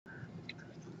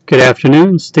Good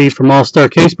afternoon. Steve from All Star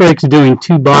Case Breaks doing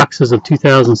 2 boxes of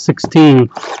 2016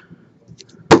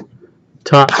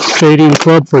 Topps Stadium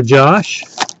Club for Josh.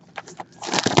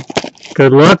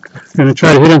 Good luck. Going to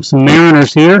try to hit him some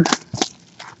Mariners here.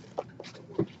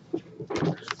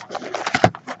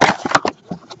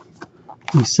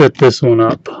 Let me set this one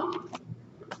up.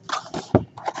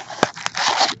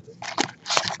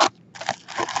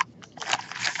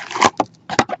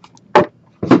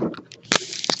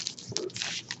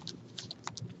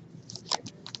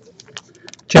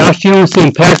 Josh, do you want to see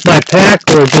them pack by pack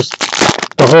or just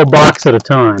the whole box at a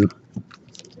time?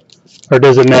 Or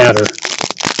does it matter?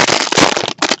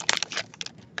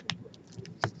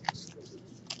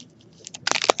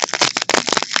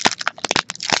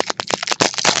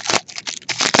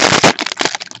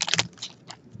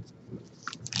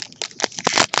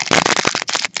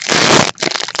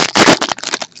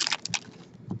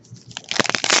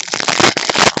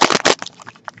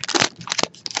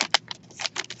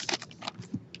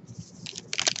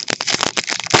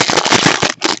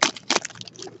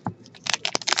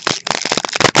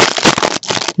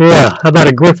 Yeah, how about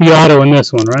a Griffey auto in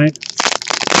this one, right?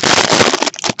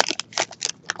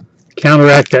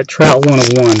 Counteract that Trout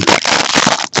 1/1.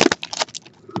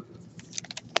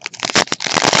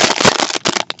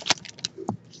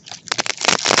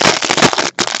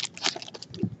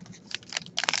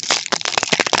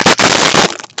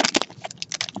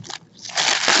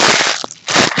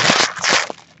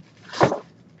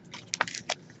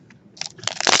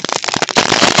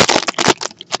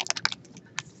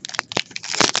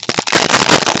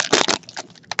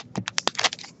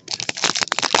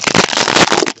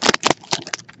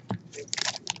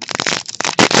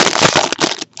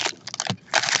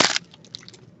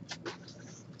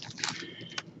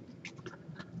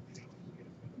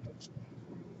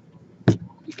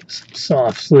 Some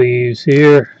soft sleeves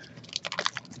here.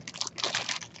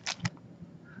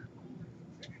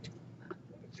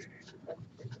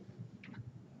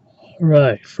 All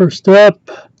right, first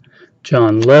up,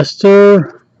 John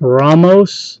Lester,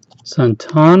 Ramos,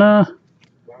 Santana,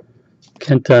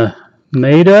 Kenta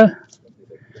Maeda,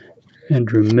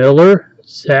 Andrew Miller,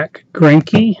 Zach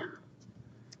Greinke,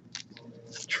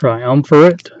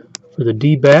 Triumvirate for the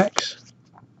D-backs.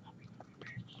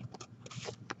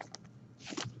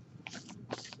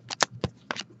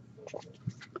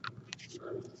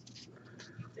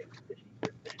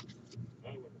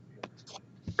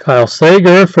 Kyle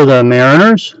Seager for the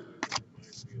Mariners.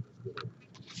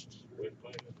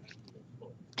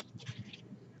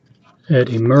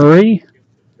 Eddie Murray.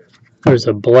 There's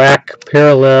a black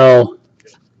parallel.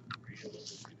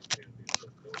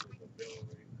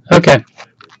 Okay.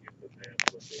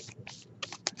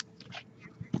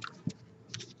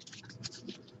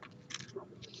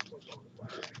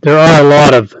 There are a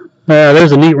lot of.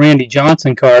 There's a neat Randy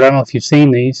Johnson card. I don't know if you've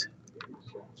seen these.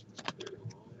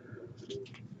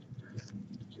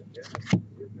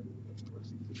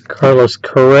 Carlos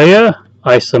Correa,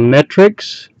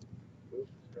 Isometrics.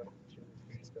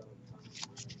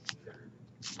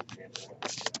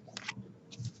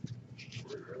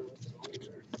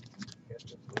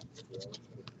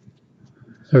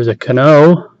 There's a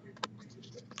Cano.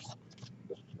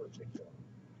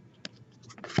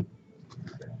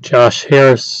 Josh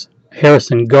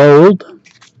Harrison Gold.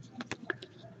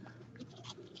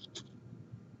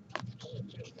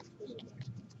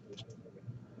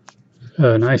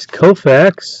 Nice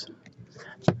Koufax.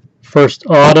 First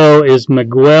auto is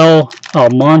Miguel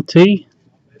Almonte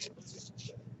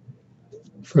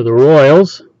for the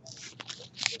Royals.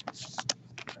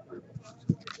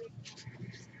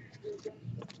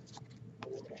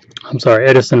 I'm sorry,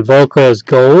 Edison Volca is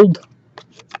gold.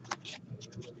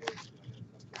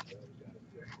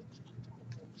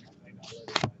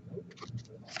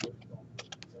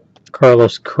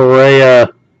 Carlos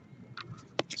Correa,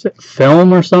 is it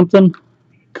film or something?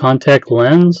 Contact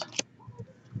lens.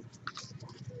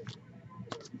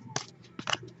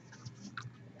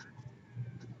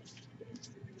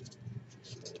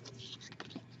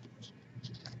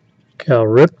 Cal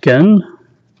Ripken.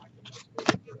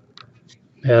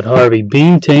 Matt Harvey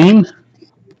Beam Team.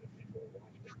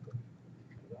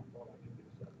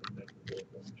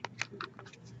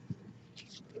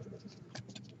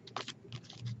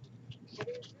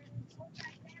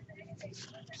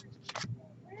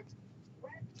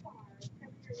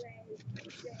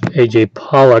 A.J.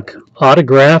 Pollock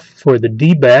autograph for the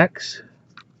D-backs.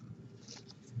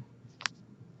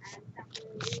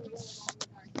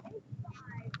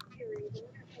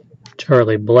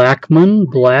 Charlie Blackmon,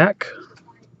 black.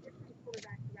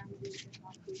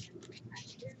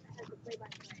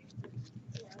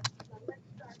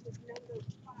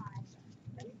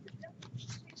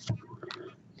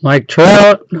 Mike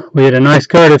Trout, we had a nice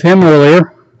card of him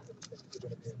earlier.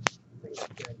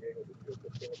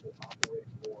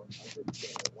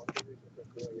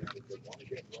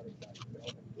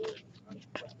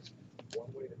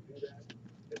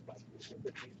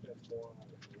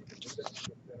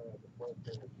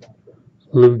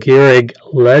 Lou Gehrig,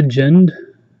 legend.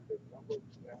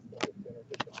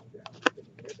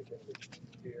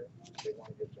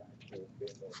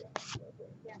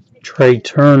 Trey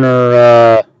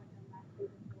Turner,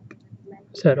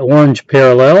 is that orange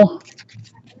parallel?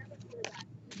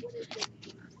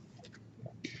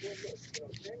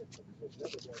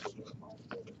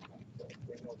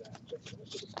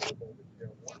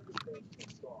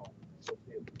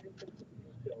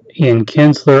 Ian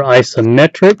Kinsler,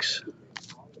 isometrics.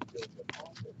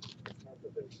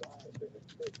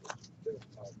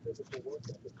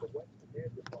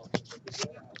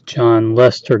 John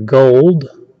Lester, gold.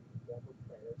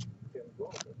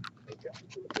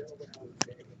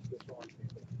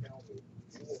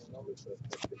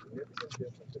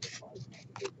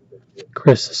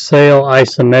 Chris Sale,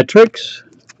 isometrics.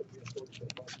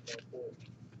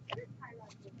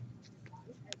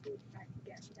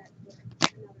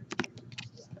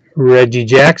 Reggie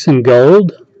Jackson,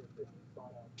 gold.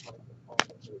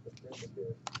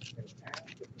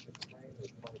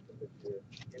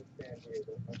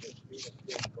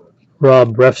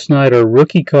 Rob Refsnyder,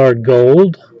 rookie card,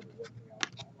 gold.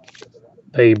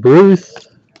 Babe Ruth.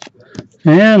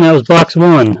 And that was box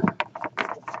one.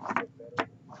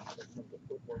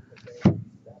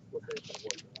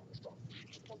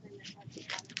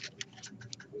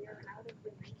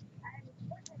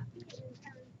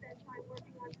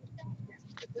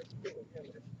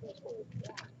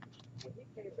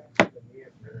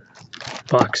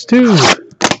 Box two.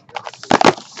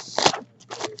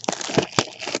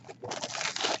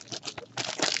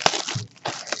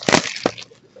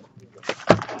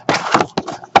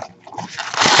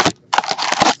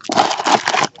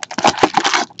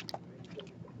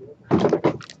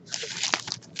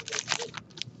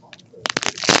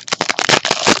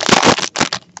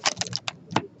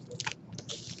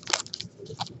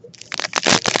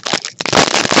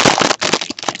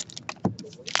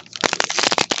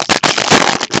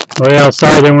 Well,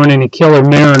 sorry there weren't any Killer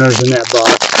Mariners in that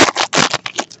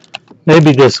box.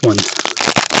 Maybe this one.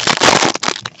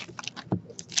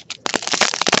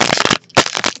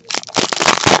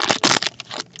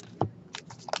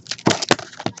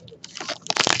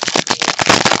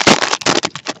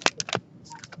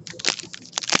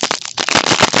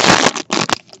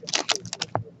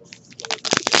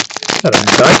 Got a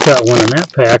die cut one in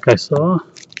that pack I saw.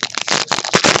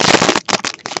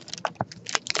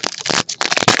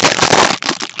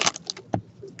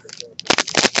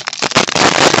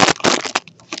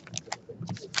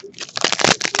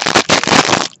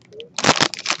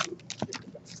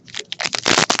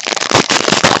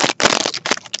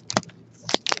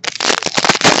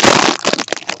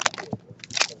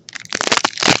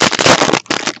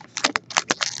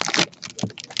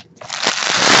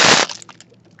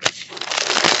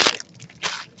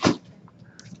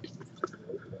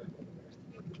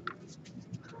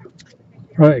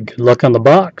 Alright, good luck on the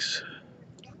box.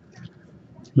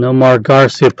 Nomar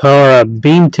Garciaparra,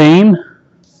 Beam Team.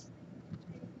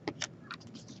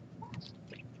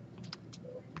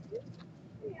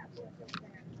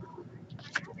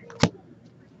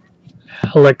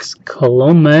 Alex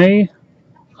Colome,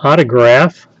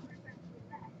 autograph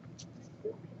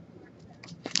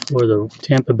for the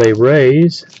Tampa Bay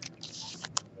Rays.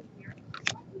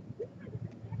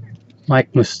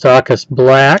 Mike Moustakas,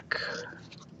 black.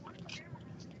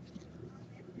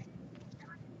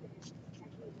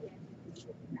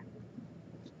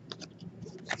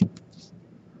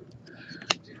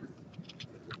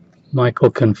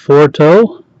 Michael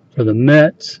Conforto for the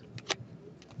Mets.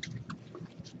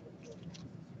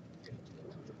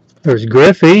 There's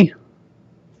Griffey.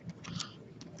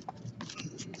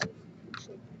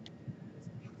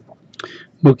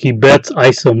 Mookie Betts,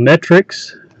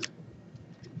 isometrics.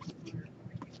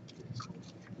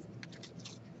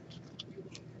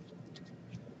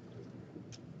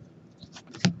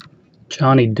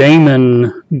 Johnny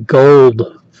Damon,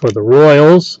 gold for the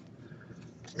Royals.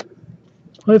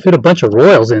 What if it had a bunch of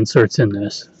Royals inserts in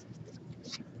this?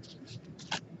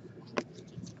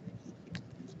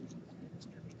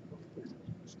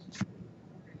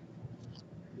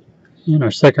 And our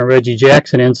second Reggie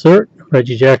Jackson insert,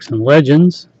 Reggie Jackson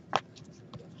Legends.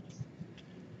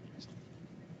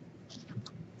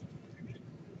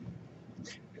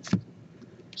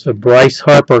 So Bryce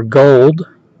Harper, gold.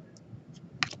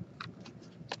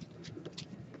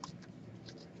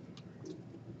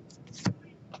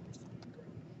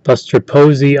 Buster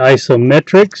Posey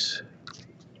Isometrics.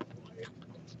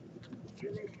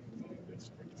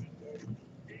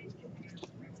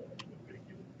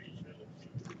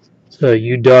 So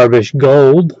Yu Darvish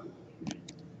Gold.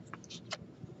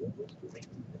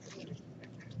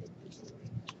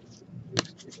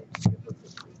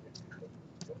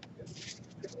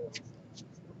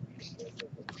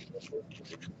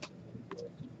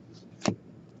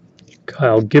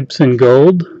 Kyle Gibson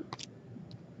Gold.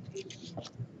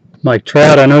 Mike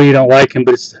Trout, I know you don't like him,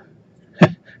 but it's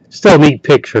still a neat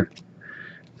picture.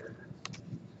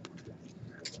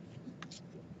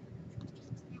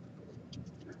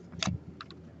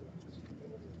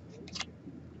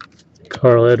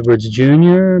 Carl Edwards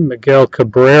Jr., Miguel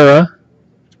Cabrera.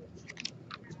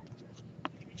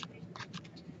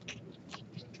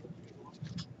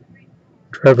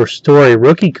 Trevor Story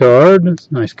rookie card. That's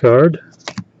a nice card.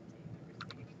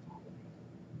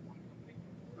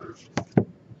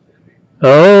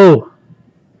 Oh,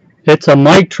 it's a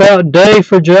Mike Trout day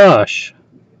for Josh.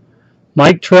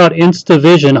 Mike Trout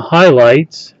Instavision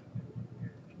highlights.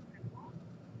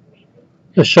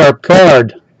 A sharp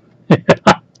card.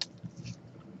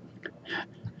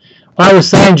 I was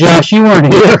saying, Josh, you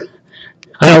weren't here.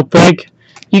 I don't think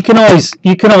you can always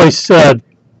sell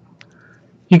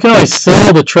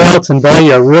the Trouts and buy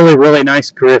you a really nice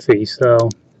Griffey. So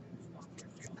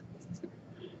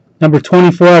number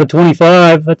 24 out of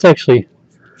 25. That's actually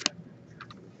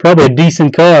probably a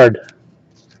decent card.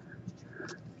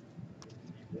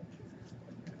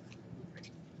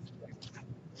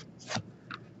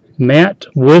 Matt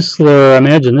Whistler. I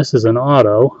imagine this is an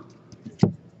auto.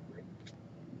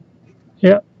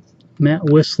 Yep. Matt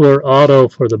Whistler auto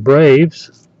for the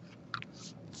Braves.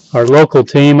 Our local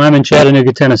team. I'm in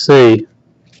Chattanooga, Tennessee.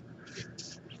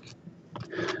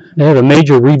 They have a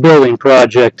major rebuilding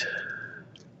project.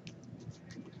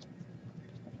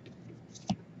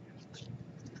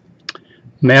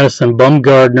 Madison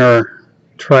Bumgarner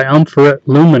Triumvirate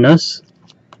Luminous.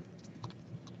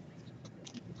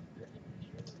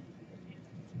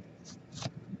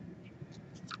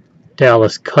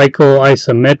 Dallas Keuchel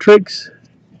Isometrics.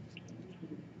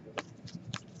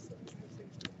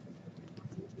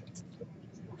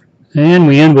 And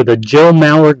we end with a Joe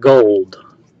Mauer Gold.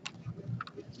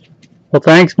 Well,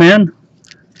 thanks, man.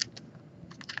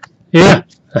 Yeah,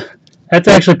 that's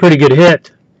actually a pretty good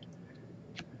hit.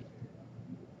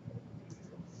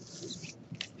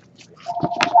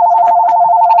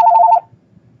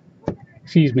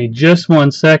 Excuse me, just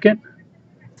 1 second.